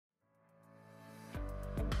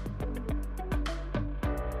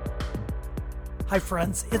Hi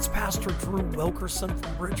friends, it's Pastor Drew Wilkerson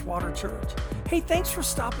from Bridgewater Church. Hey, thanks for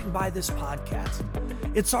stopping by this podcast.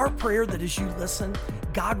 It's our prayer that as you listen,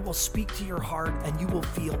 God will speak to your heart and you will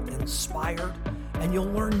feel inspired and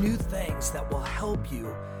you'll learn new things that will help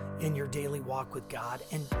you in your daily walk with God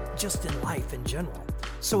and just in life in general.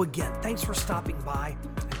 So again, thanks for stopping by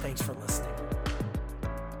and thanks for listening.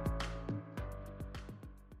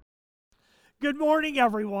 Good morning,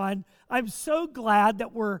 everyone. I'm so glad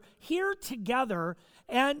that we're here together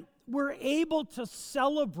and we're able to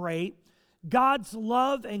celebrate God's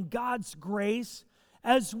love and God's grace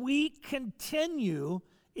as we continue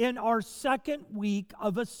in our second week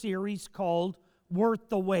of a series called Worth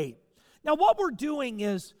the Wait. Now, what we're doing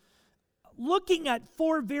is looking at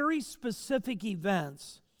four very specific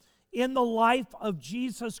events in the life of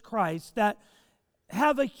Jesus Christ that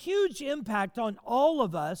have a huge impact on all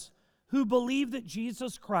of us who believe that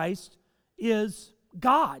Jesus Christ is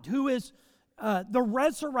God, who is the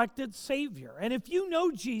resurrected Savior. And if you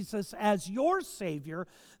know Jesus as your Savior,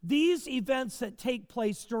 these events that take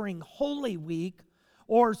place during Holy Week,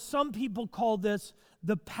 or some people call this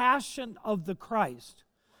the Passion of the Christ,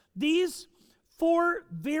 these four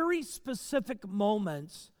very specific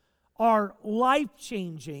moments are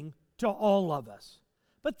life-changing to all of us.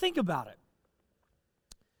 But think about it.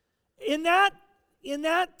 In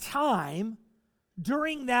that time,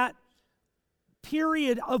 during that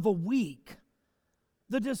period of a week,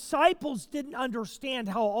 the disciples didn't understand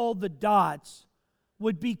how all the dots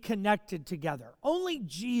would be connected together. Only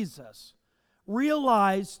Jesus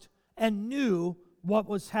realized and knew what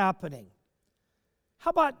was happening. How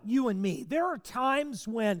about you and me? There are times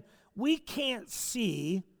when we can't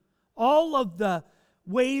see all of the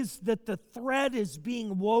ways that the thread is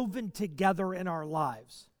being woven together in our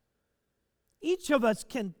lives. Each of us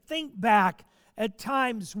can think back at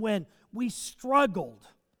times when we struggled.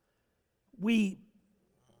 We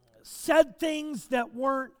said things that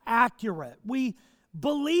weren't accurate. We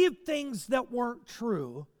believed things that weren't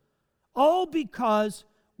true, all because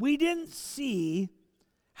we didn't see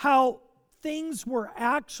how things were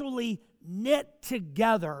actually knit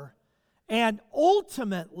together, and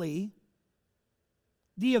ultimately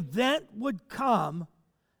the event would come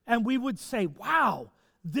and we would say, wow,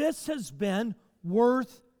 this has been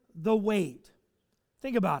worth the wait.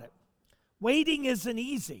 Think about it. Waiting isn't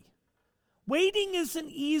easy. Waiting isn't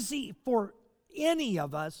easy for any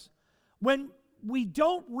of us when we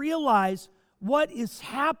don't realize what is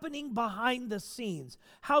happening behind the scenes,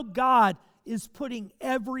 how God is putting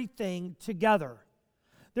everything together.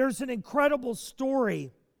 There's an incredible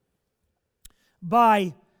story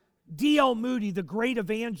by D.L. Moody, the great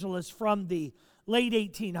evangelist from the late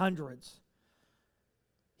 1800s.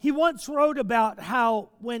 He once wrote about how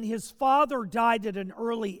when his father died at an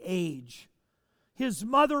early age, his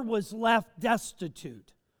mother was left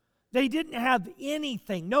destitute. They didn't have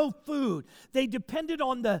anything, no food. They depended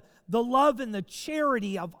on the love and the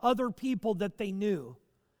charity of other people that they knew.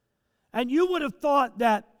 And you would have thought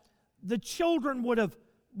that the children would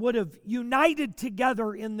have united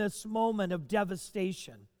together in this moment of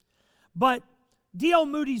devastation. But D.L.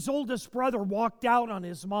 Moody's oldest brother walked out on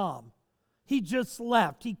his mom. He just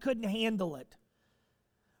left. He couldn't handle it.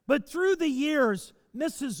 But through the years,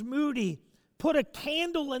 Mrs. Moody put a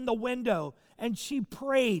candle in the window and she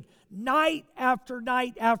prayed night after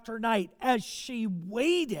night after night as she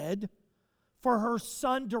waited for her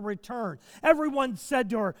son to return. Everyone said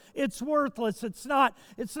to her, it's worthless. It's not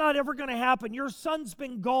ever going to happen. Your son's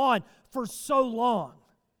been gone for so long.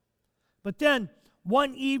 But then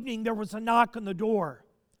one evening there was a knock on the door,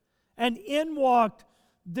 and in walked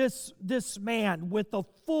this man with a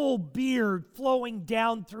full beard flowing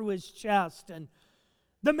down through his chest. And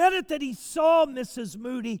the minute that he saw Mrs.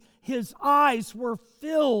 Moody, his eyes were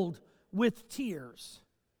filled with tears.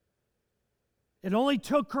 It only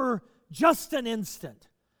took her just an instant,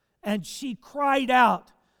 and she cried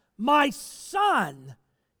out, "My son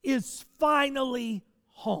is finally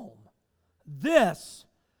home. This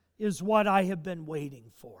is what I have been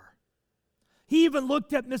waiting for." He even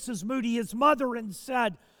looked at Mrs. Moody, his mother, and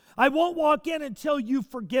said, "I won't walk in until you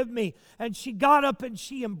forgive me." And she got up and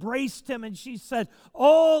she embraced him and she said,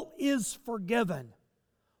 "All is forgiven."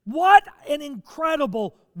 What an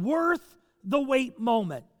incredible, worth the wait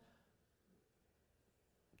moment.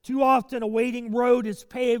 Too often a waiting road is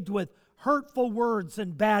paved with hurtful words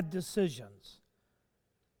and bad decisions.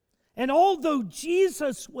 And although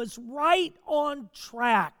Jesus was right on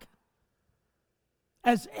track,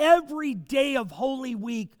 as every day of Holy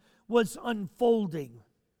Week was unfolding,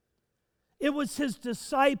 it was his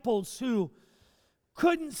disciples who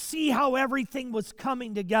couldn't see how everything was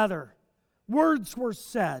coming together. Words were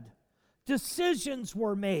said. decisions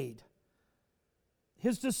were made.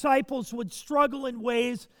 His disciples would struggle in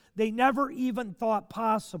ways they never even thought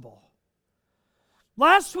possible.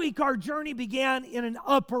 Last week, our journey began in an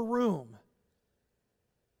upper room.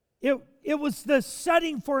 It was the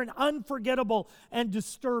setting for an unforgettable and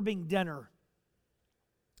disturbing dinner.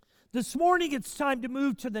 This morning, it's time to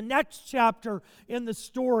move to the next chapter in the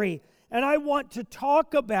story, and I want to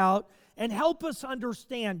talk about and help us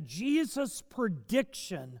understand Jesus'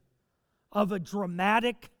 prediction of a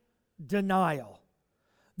dramatic denial.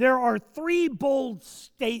 There are three bold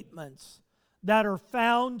statements that are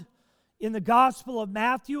found in the Gospel of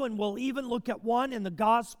Matthew, and we'll even look at one in the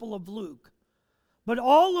Gospel of Luke. But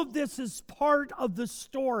all of this is part of the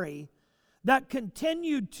story that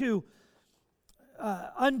continued to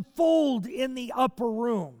unfold in the upper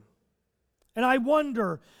room. And I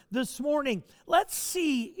wonder this morning, let's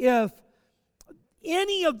see if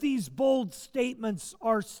any of these bold statements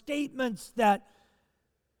are statements that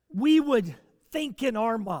we would think in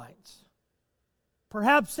our minds.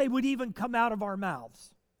 Perhaps they would even come out of our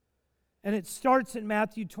mouths. And it starts in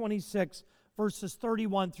Matthew 26, verses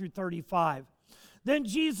 31 through 35. Then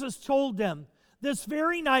Jesus told them, "This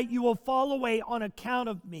very night you will fall away on account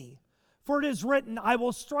of me. For it is written, I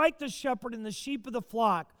will strike the shepherd, and the sheep of the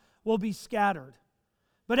flock will be scattered.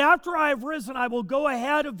 But after I have risen, I will go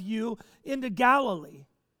ahead of you into Galilee."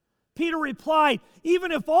 Peter replied,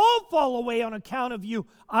 "Even if all fall away on account of you,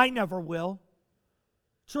 I never will."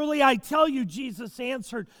 "Truly I tell you," Jesus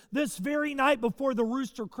answered, "this very night before the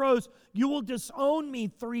rooster crows, you will disown me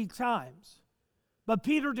 3 times. But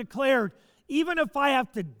Peter declared, "Even if I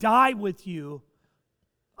have to die with you,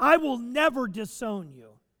 I will never disown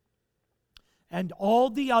you." And all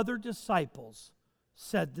the other disciples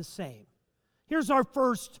said the same. Here's our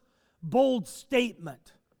first bold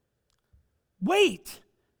statement. Wait,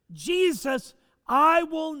 Jesus, I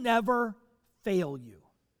will never fail you.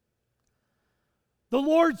 The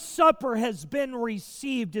Lord's Supper has been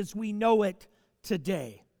received as we know it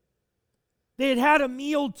today. They had had a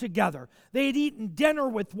meal together. They had eaten dinner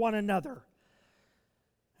with one another.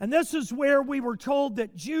 And this is where we were told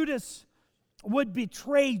that Judas would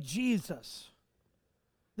betray Jesus.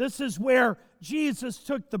 This is where Jesus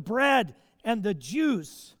took the bread and the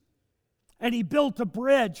juice, and he built a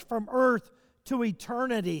bridge from earth to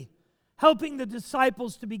eternity, helping the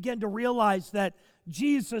disciples to begin to realize that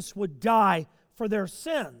Jesus would die for their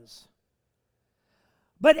sins.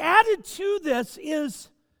 But added to this is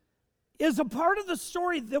a part of the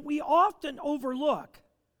story that we often overlook.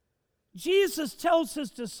 Jesus tells his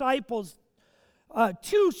disciples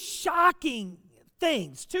 2 shocking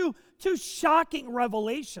things, two shocking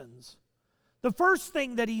revelations. The first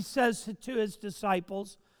thing that he says to his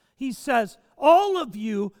disciples, he says, all of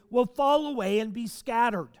you will fall away and be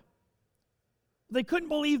scattered. They couldn't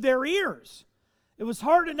believe their ears. It was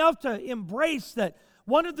hard enough to embrace that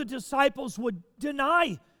one of the disciples would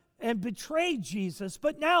deny and betray Jesus.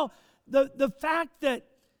 But now the fact that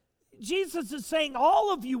Jesus is saying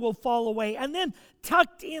all of you will fall away, and then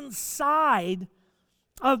tucked inside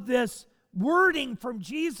of this wording from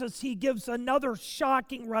Jesus, he gives another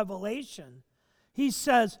shocking revelation. He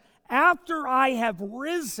says, after I have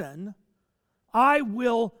risen, I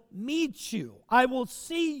will meet you. I will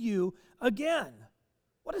see you again.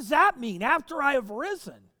 What does that mean? After I have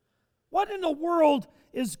risen? What in the world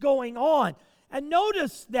is going on? And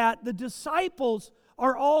notice that the disciples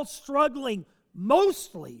are all struggling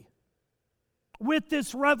mostly with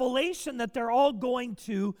this revelation that they're all going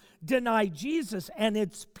to deny Jesus. And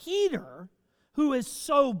it's Peter who is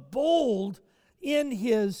so bold in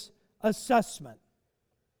his assessment.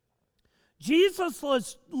 Jesus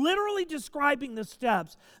was literally describing the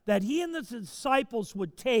steps that he and the disciples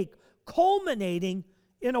would take, culminating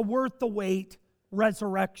in a worth-the-wait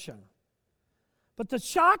resurrection. But the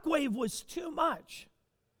shockwave was too much.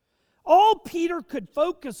 All Peter could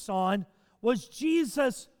focus on was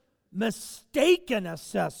Jesus' mistaken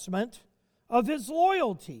assessment of his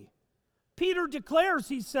loyalty. Peter declares,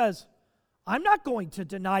 he says, I'm not going to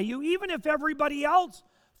deny you, even if everybody else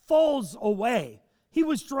falls away. He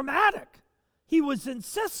was dramatic. He was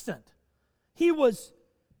insistent. He was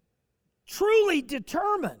truly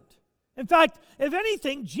determined. In fact, if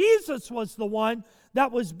anything, Jesus was the one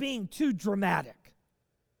that was being too dramatic.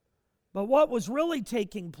 But what was really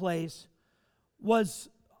taking place was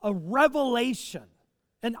a revelation,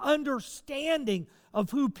 an understanding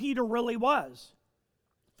of who Peter really was.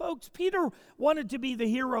 Folks, Peter wanted to be the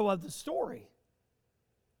hero of the story.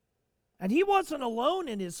 And he wasn't alone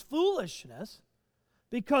in his foolishness,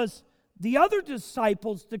 because the other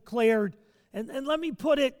disciples declared, and let me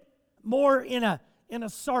put it more in a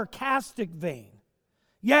sarcastic vein.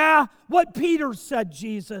 Yeah, what Peter said,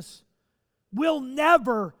 Jesus, will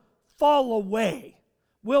never fall away,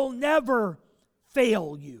 will never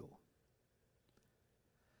fail you.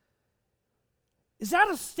 Is that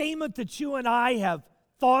a statement that you and I have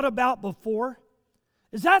thought about before?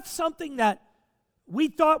 Is that something that we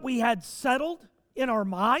thought we had settled in our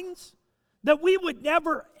minds? That we would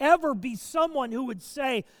never, ever be someone who would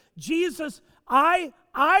say, Jesus, I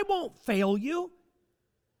won't fail you.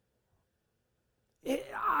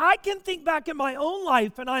 I can think back in my own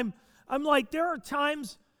life, and I'm like, there are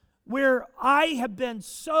times where I have been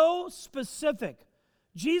so specific.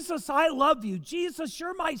 Jesus, I love you. Jesus,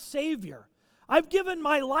 you're my Savior. I've given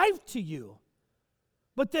my life to you.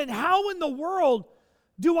 But then how in the world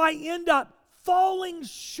do I end up falling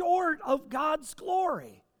short of God's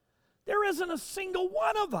glory? There isn't a single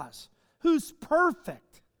one of us who's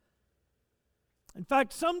perfect. In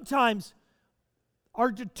fact, sometimes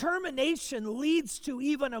our determination leads to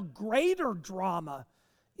even a greater drama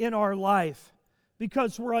in our life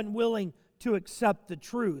because we're unwilling to accept the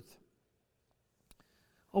truth.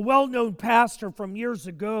 A well-known pastor from years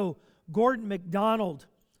ago, Gordon MacDonald,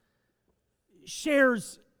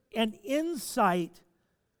 shares an insight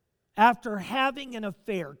after having an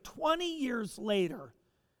affair. 20 years later,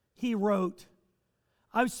 he wrote,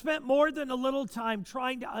 I've spent more than a little time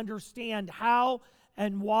trying to understand how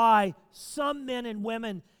and why some men and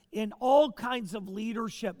women in all kinds of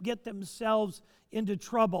leadership get themselves into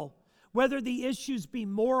trouble, whether the issues be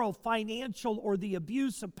moral, financial, or the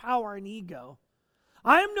abuse of power and ego.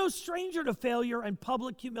 I am no stranger to failure and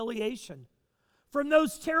public humiliation. From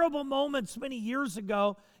those terrible moments many years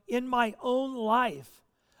ago in my own life,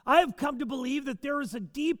 I have come to believe that there is a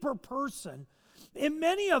deeper person in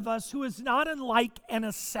many of us who is not unlike an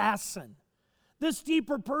assassin. This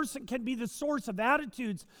deeper person can be the source of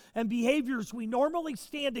attitudes and behaviors we normally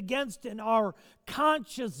stand against in our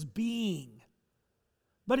conscious being.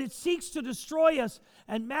 But it seeks to destroy us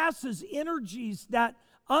and masses energies that,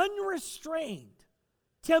 unrestrained,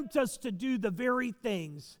 tempt us to do the very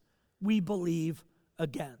things we believe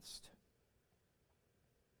against.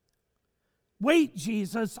 Wait,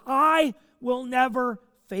 Jesus, I will never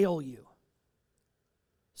fail you.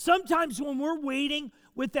 Sometimes when we're waiting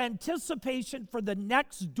with anticipation for the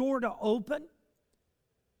next door to open,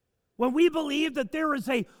 when we believe that there is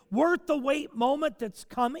a worth the wait moment that's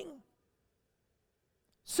coming,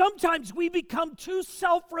 sometimes we become too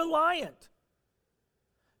self-reliant.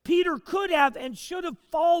 Peter could have and should have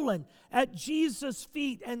fallen at Jesus'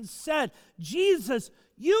 feet and said, Jesus,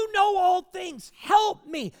 you know all things. Help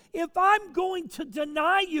me. If I'm going to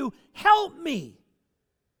deny you, help me.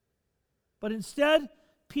 But instead,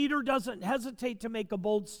 Peter doesn't hesitate to make a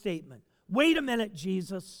bold statement. Wait a minute,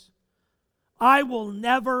 Jesus. I will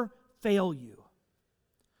never fail you.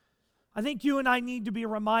 I think you and I need to be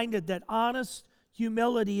reminded that honest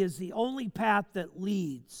humility is the only path that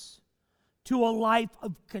leads to a life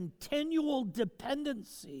of continual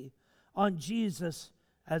dependency on Jesus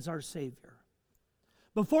as our Savior.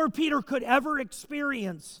 Before Peter could ever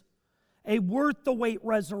experience a worth the wait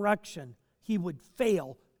resurrection, he would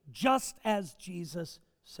fail just as Jesus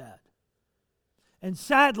said. And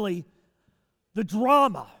sadly, the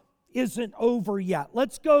drama isn't over yet.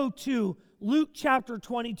 Let's go to Luke chapter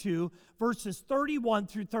 22, verses 31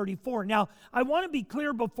 through 34. Now, I want to be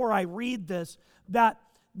clear before I read this that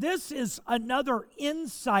this is another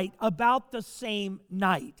insight about the same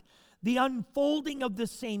night, the unfolding of the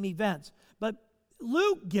same events. But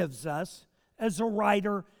Luke gives us, as a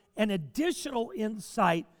writer, an additional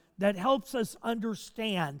insight that helps us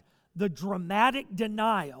understand the dramatic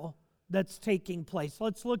denial that's taking place.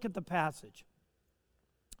 Let's look at the passage.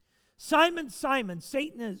 Simon, Simon,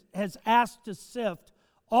 Satan has asked to sift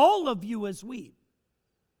all of you as wheat.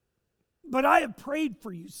 But I have prayed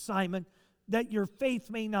for you, Simon, that your faith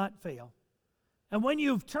may not fail. And when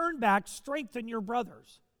you have turned back, strengthen your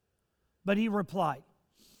brothers. But he replied,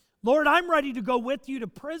 Lord, I'm ready to go with you to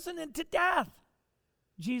prison and to death.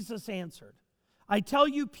 Jesus answered, I tell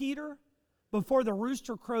you, Peter, before the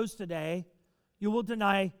rooster crows today, you will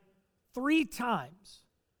deny 3 times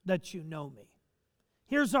that you know me.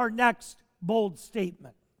 Here's our next bold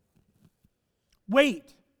statement.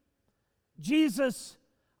 Wait, Jesus,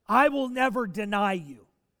 I will never deny you.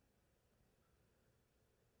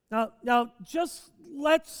 Now, just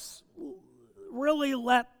let's really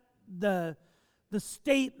let the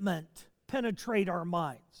statement penetrate our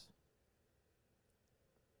minds.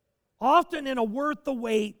 Often in a worth the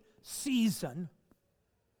wait season,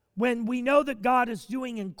 when we know that God is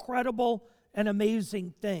doing incredible and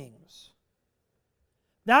amazing things,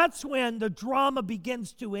 that's when the drama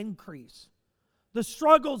begins to increase. The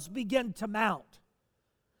struggles begin to mount.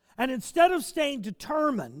 And instead of staying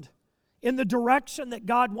determined in the direction that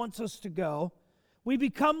God wants us to go, we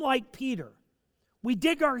become like Peter. We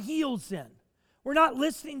dig our heels in. We're not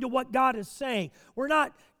listening to what God is saying. We're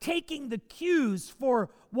not taking the cues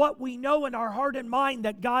for what we know in our heart and mind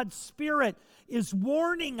that God's Spirit is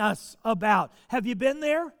warning us about. Have you been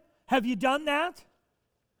there? Have you done that?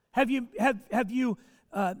 Have you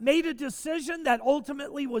made a decision that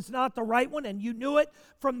ultimately was not the right one and you knew it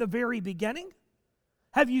from the very beginning?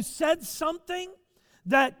 Have you said something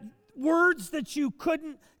words that you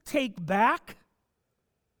couldn't take back?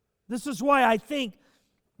 This is why I think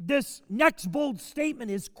this next bold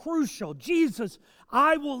statement is crucial. Jesus,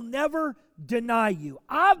 I will never deny you.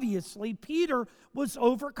 Obviously, Peter was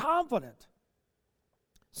overconfident.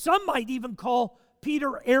 Some might even call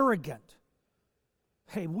Peter arrogant.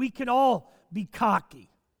 Hey, we can all be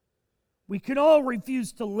cocky. We can all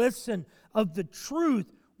refuse to listen of the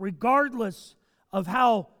truth regardless of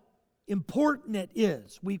how important it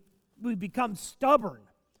is. We become stubborn.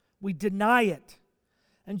 We deny it.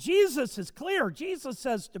 And Jesus is clear. Jesus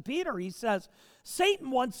says to Peter, he says,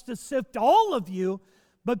 Satan wants to sift all of you,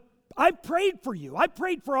 but I prayed for you. I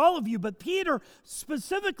prayed for all of you. But Peter,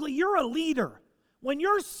 specifically, you're a leader. When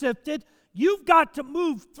you're sifted, you've got to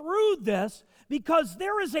move through this because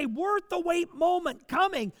there is a worth the wait moment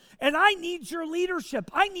coming, and I need your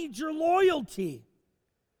leadership. I need your loyalty.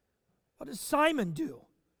 What does Simon do?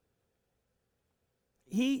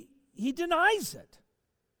 He denies it.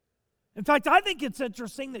 In fact, I think it's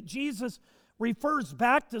interesting that Jesus refers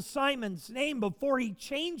back to Simon's name before he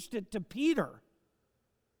changed it to Peter.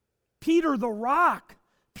 Peter the rock,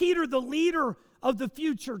 Peter the leader of the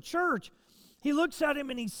future church. He looks at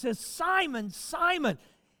him and he says, Simon, Simon.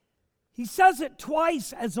 He says it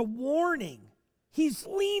twice as a warning. He's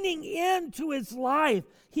leaning into his life.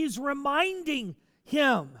 He's reminding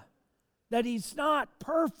him that he's not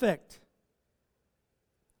perfect.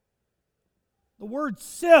 The word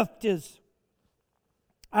sift is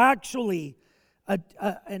actually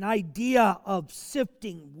an idea of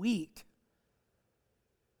sifting wheat.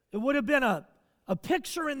 It would have been a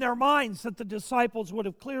picture in their minds that the disciples would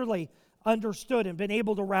have clearly understood and been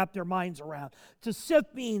able to wrap their minds around. To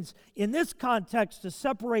sift means, in this context, to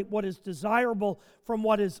separate what is desirable from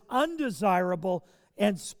what is undesirable,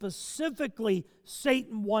 and specifically,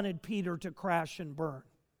 Satan wanted Peter to crash and burn.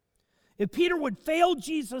 If Peter would fail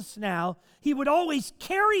Jesus now, he would always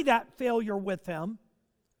carry that failure with him.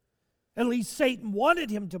 At least Satan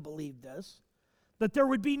wanted him to believe this, that there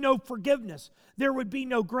would be no forgiveness, there would be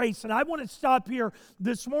no grace. And I want to stop here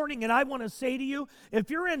this morning and I want to say to you, if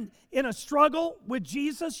you're in a struggle with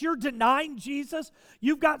Jesus, you're denying Jesus,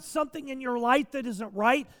 you've got something in your life that isn't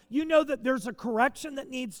right, you know that there's a correction that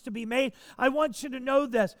needs to be made, I want you to know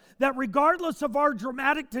this, that regardless of our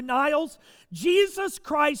dramatic denials, Jesus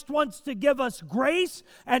Christ wants to give us grace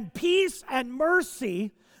and peace and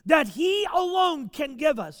mercy that He alone can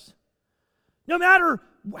give us. No matter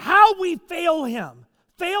how we fail Him,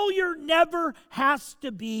 failure never has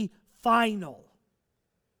to be final.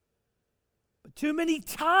 But too many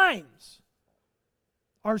times,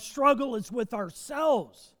 our struggle is with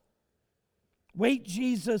ourselves. Wait,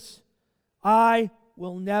 Jesus, I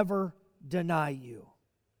will never deny you.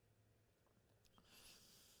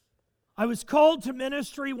 I was called to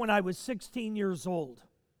ministry when I was 16 years old.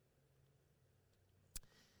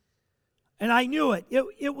 And I knew it.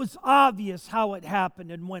 It was obvious how it happened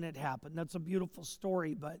and when it happened. That's a beautiful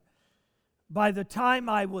story. But by the time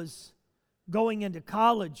I was going into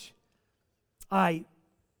college, I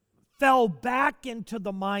fell back into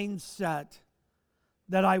the mindset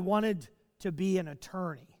that I wanted to be an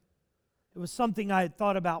attorney. It was something I had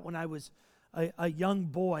thought about when I was a young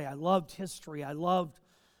boy. I loved history. I loved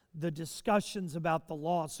the discussions about the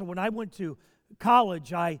law. So when I went to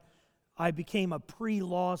college, I became a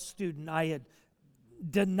pre-law student. I had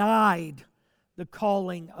denied the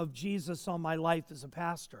calling of Jesus on my life as a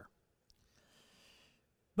pastor.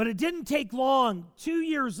 But it didn't take long. 2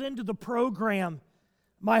 years into the program,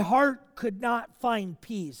 my heart could not find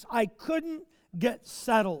peace. I couldn't get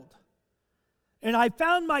settled. And I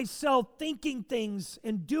found myself thinking things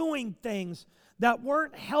and doing things that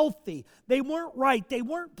weren't healthy. They weren't right. They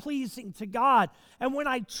weren't pleasing to God. And when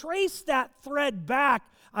I traced that thread back,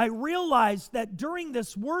 I realized that during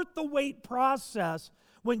this worth the wait process,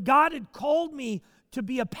 when God had called me to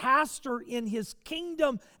be a pastor in His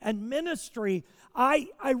kingdom and ministry, I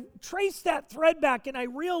traced that thread back and I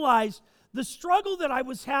realized the struggle that I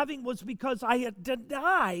was having was because I had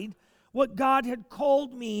denied what God had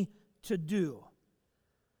called me to do.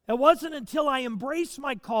 It wasn't until I embraced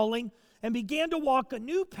my calling and began to walk a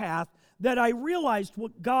new path that I realized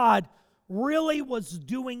what God really was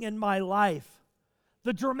doing in my life.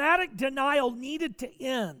 The dramatic denial needed to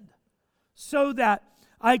end so that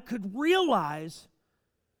I could realize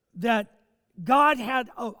that God had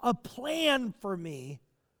a plan for me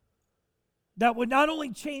that would not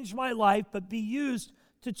only change my life, but be used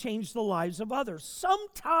to change the lives of others.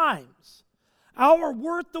 Sometimes our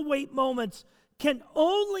worth the wait moments can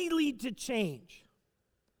only lead to change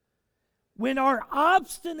when our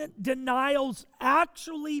obstinate denials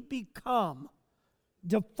actually become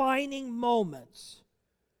defining moments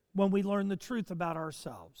when we learn the truth about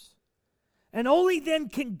ourselves. And only then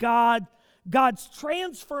can God's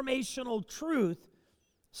transformational truth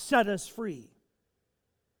set us free.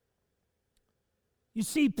 You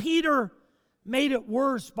see, Peter made it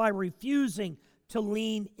worse by refusing to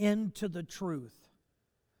lean into the truth.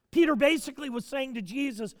 Peter basically was saying to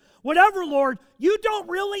Jesus, whatever, Lord, you don't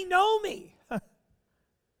really know me.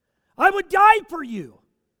 I would die for you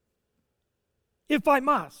if I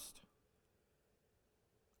must.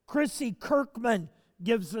 Chrissy Kirkman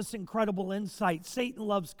gives us incredible insight. Satan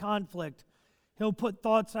loves conflict. He'll put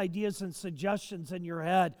thoughts, ideas, and suggestions in your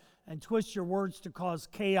head and twist your words to cause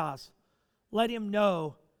chaos. Let him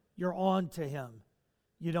know you're on to him.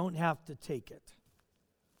 You don't have to take it.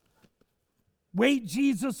 Wait,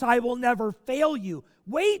 Jesus, I will never fail you.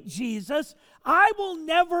 Wait, Jesus, I will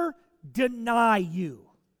never deny you.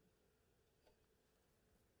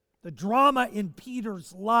 The drama in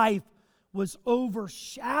Peter's life was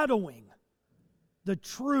overshadowing the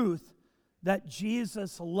truth that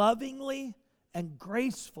Jesus lovingly and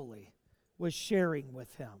gracefully was sharing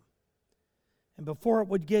with him. And before it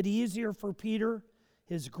would get easier for Peter,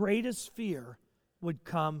 his greatest fear would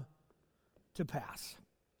come to pass.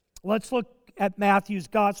 Let's look at Matthew's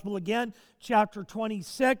Gospel again, chapter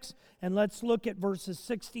 26, and let's look at verses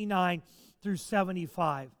 69 through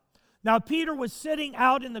 75. Now Peter was sitting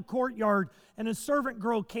out in the courtyard, and a servant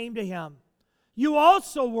girl came to him. You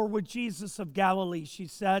also were with Jesus of Galilee, she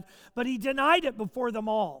said, but he denied it before them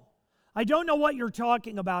all. I don't know what you're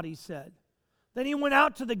talking about, he said. Then he went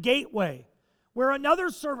out to the gateway, where another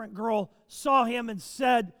servant girl saw him and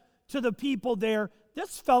said to the people there,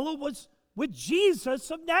 this fellow was with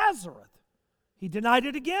Jesus of Nazareth. He denied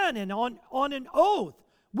it again, and on an oath,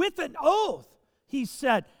 with an oath, he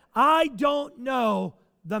said, I don't know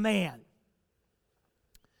the man.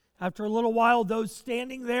 After a little while, those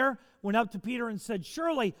standing there went up to Peter and said,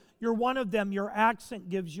 surely you're one of them, your accent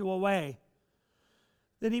gives you away.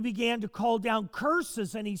 Then he began to call down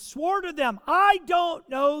curses, and he swore to them, I don't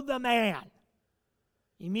know the man.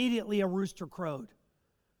 Immediately a rooster crowed,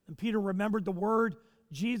 and Peter remembered the word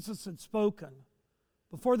Jesus had spoken.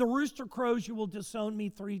 Before the rooster crows, you will disown me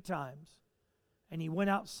 3 times. And he went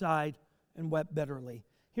outside and wept bitterly.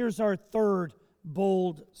 Here's our third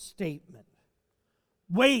bold statement.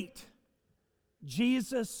 Wait,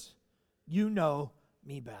 Jesus, you know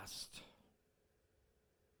me best.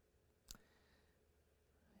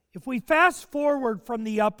 If we fast forward from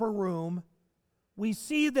the upper room, we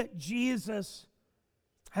see that Jesus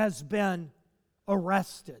has been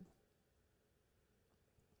arrested.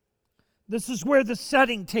 This is where the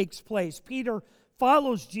setting takes place. Peter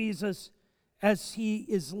follows Jesus as he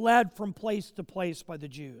is led from place to place by the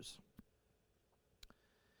Jews.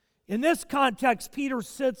 In this context, Peter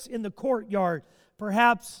sits in the courtyard.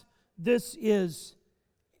 Perhaps this is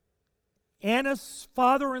Annas'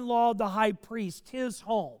 father-in-law, the high priest, his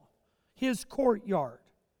home, his courtyard.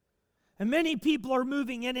 And many people are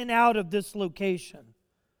moving in and out of this location.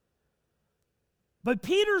 But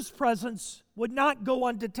Peter's presence would not go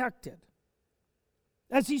undetected.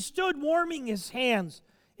 As he stood warming his hands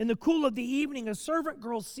in the cool of the evening, a servant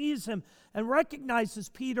girl sees him and recognizes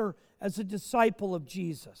Peter as a disciple of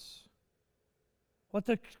Jesus. What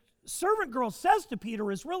the servant girl says to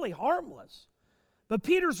Peter is really harmless, but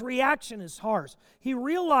Peter's reaction is harsh. He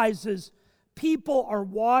realizes people are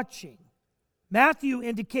watching. Matthew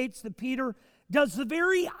indicates that Peter does the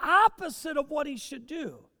very opposite of what he should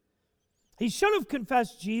do. He should have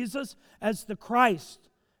confessed Jesus as the Christ,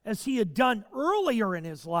 as he had done earlier in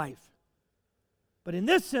his life. But in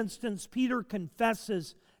this instance, Peter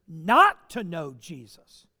confesses not to know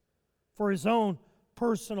Jesus for his own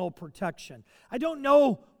personal protection. I don't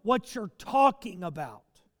know what you're talking about.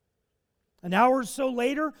 An hour or so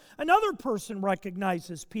later, another person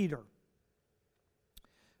recognizes Peter.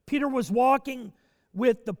 Peter was walking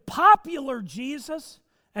with the popular Jesus,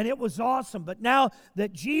 and it was awesome. But now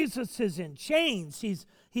that Jesus is in chains,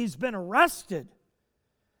 he's been arrested,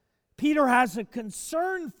 Peter has a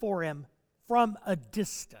concern for him from a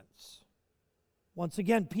distance. Once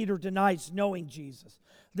again, Peter denies knowing Jesus.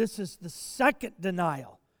 This is the second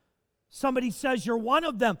denial Somebody says you're one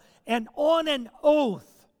of them, and on an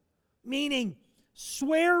oath, meaning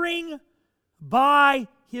swearing by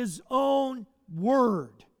his own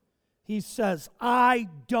word, he says, I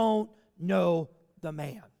don't know the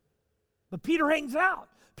man. But Peter hangs out.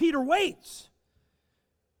 Peter waits.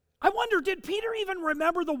 I wonder, did Peter even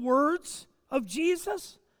remember the words of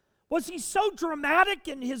Jesus? Was he so dramatic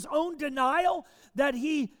in his own denial that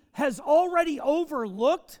he has already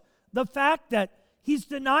overlooked the fact that he's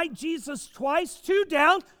denied Jesus twice? 2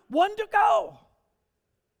 down, 1 to go.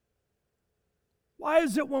 Why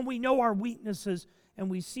is it when we know our weaknesses and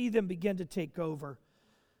we see them begin to take over,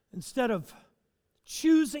 instead of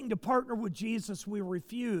choosing to partner with Jesus, we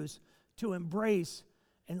refuse to embrace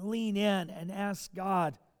and lean in and ask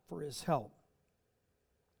God for his help?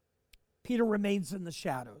 Peter remains in the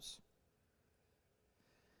shadows.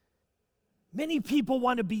 Many people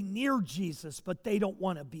want to be near Jesus, but they don't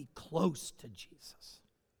want to be close to Jesus.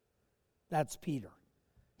 That's Peter.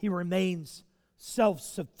 He remains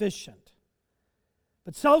self-sufficient.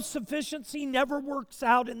 But self-sufficiency never works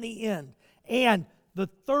out in the end. And the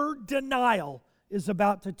third denial is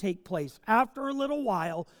about to take place. After a little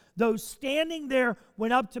while, those standing there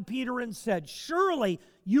went up to Peter and said, surely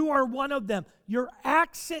you are one of them. Your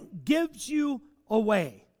accent gives you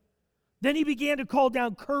away. Then he began to call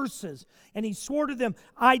down curses, and he swore to them,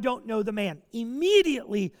 I don't know the man.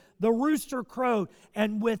 Immediately the rooster crowed,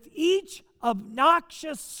 and with each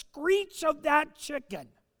obnoxious screech of that chicken,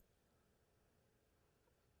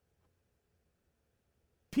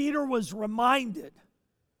 Peter was reminded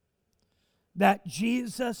that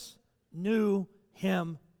Jesus knew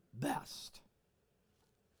him best.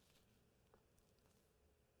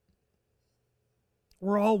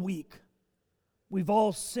 We're all weak. We've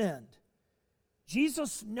all sinned.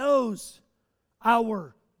 Jesus knows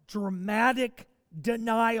our dramatic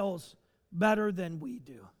denials better than we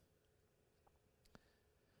do.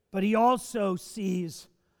 But he also sees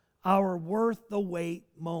our worth the wait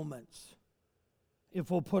moments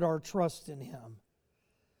if we'll put our trust in him.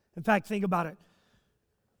 In fact, think about it.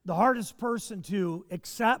 The hardest person to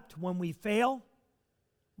accept when we fail,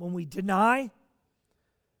 when we deny,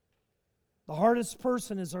 the hardest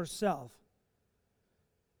person is ourselves.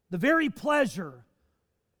 The very pleasure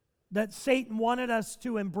that Satan wanted us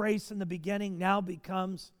to embrace in the beginning now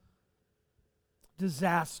becomes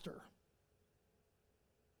disaster.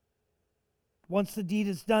 Once the deed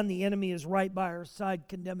is done, the enemy is right by our side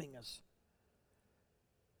condemning us.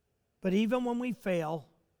 But even when we fail,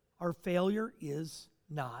 our failure is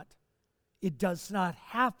not, it does not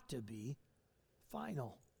have to be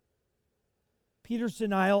final. Peter's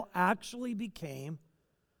denial actually became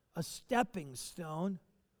a stepping stone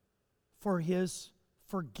for his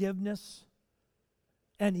forgiveness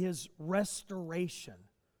and his restoration.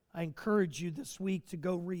 I encourage you this week to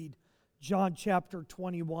go read John chapter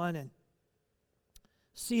 21 and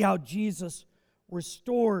see how Jesus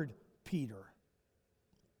restored Peter.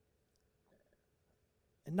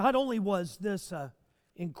 And not only was this an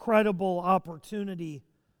incredible opportunity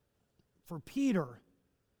for Peter,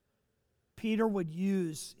 Peter would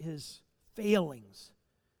use his failings,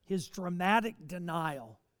 his dramatic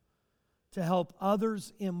denial, to help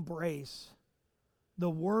others embrace the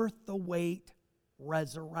worth the wait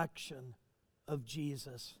resurrection of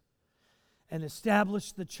Jesus and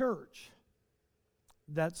establish the church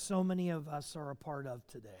that so many of us are a part of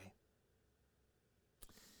today.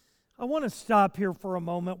 I want to stop here for a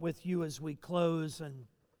moment with you as we close, and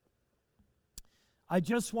I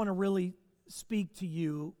just want to really speak to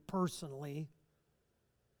you personally.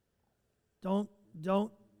 Don't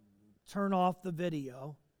turn off the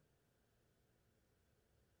video.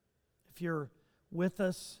 If you're with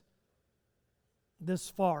us this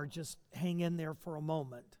far, just hang in there for a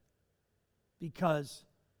moment, because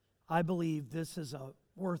I believe this is a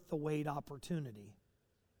worth the wait opportunity.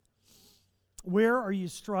 Where are you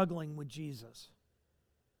struggling with Jesus?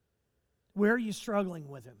 Where are you struggling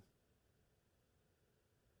with him?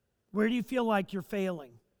 Where do you feel like you're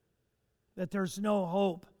failing? That there's no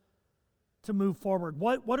hope to move forward?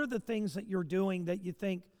 What are the things that you're doing that you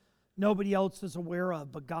think nobody else is aware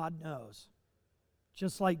of, but God knows?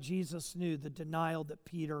 Just like Jesus knew the denial that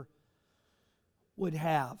Peter would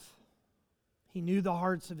have. He knew the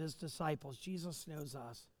hearts of his disciples. Jesus knows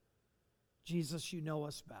us. Jesus, you know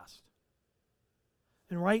us best.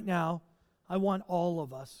 And right now, I want all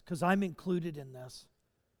of us, because I'm included in this,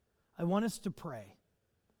 I want us to pray.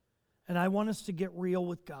 And I want us to get real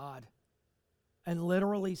with God and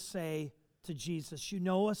literally say to Jesus, you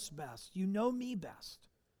know us best. You know me best.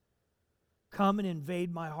 Come and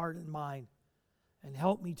invade my heart and mind and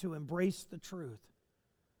help me to embrace the truth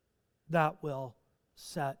that will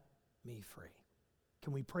set me free.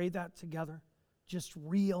 Can we pray that together? Just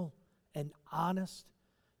real and honest.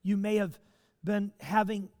 You may have been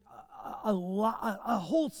having a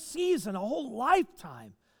whole season, a whole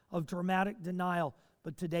lifetime of dramatic denial,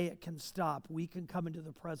 but today it can stop. We can come into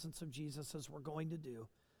the presence of Jesus as we're going to do,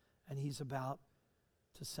 and he's about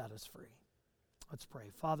to set us free. Let's pray.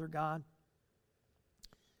 Father God,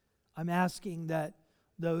 I'm asking that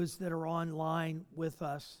those that are online with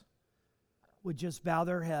us would just bow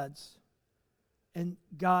their heads. And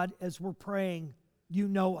God, as we're praying, you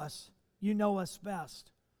know us. You know us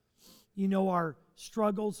best. You know our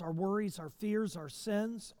struggles, our worries, our fears, our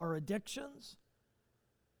sins, our addictions.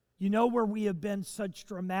 You know where we have been so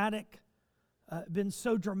dramatic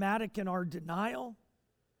in our denial.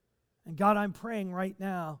 And God, I'm praying right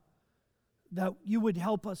now that you would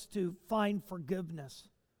help us to find forgiveness,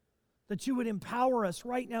 that you would empower us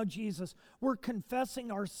right now, Jesus. We're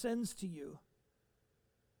confessing our sins to you,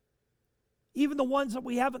 even the ones that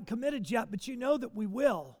we haven't committed yet, but you know that we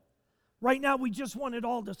will. Right now, we just want it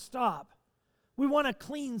all to stop. We want a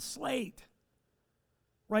clean slate.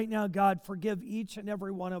 Right now, God, forgive each and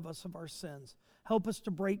every one of us of our sins. Help us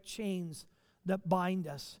to break chains that bind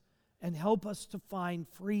us, and help us to find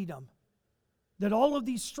freedom. That all of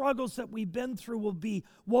these struggles that we've been through will be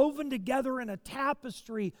woven together in a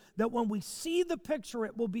tapestry that when we see the picture,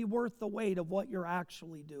 it will be worth the wait of what you're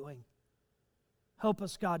actually doing. Help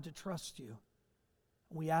us, God, to trust you.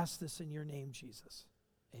 And we ask this in your name, Jesus.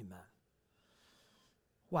 Amen.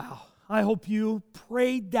 Wow. I hope you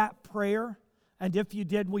prayed that prayer. And if you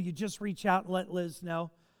did, will you just reach out and let Liz know?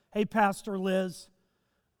 Hey, Pastor Liz,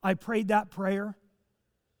 I prayed that prayer.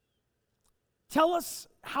 Tell us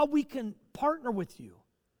how we can partner with you.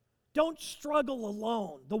 Don't struggle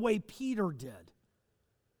alone the way Peter did.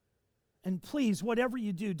 And please, whatever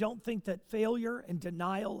you do, don't think that failure and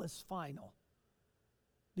denial is final.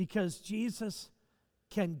 Because Jesus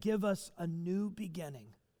can give us a new beginning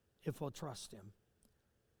if we'll trust him.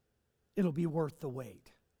 It'll be worth the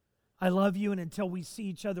wait. I love you, and until we see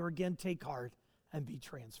each other again, take heart and be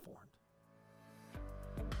transformed.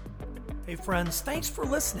 Hey friends, thanks for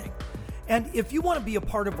listening. And if you want to be a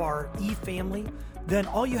part of our e-family, then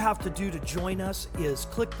all you have to do to join us is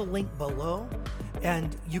click the link below,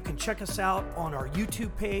 and you can check us out on our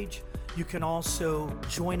YouTube page. You can also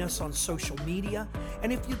join us on social media.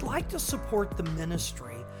 And if you'd like to support the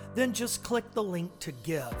ministry, then just click the link to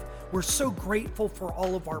give. We're so grateful for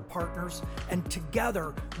all of our partners, and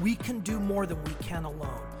together we can do more than we can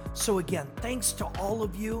alone. So again, thanks to all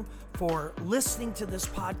of you for listening to this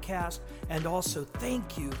podcast, and also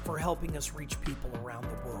thank you for helping us reach people around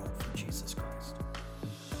the world for Jesus Christ.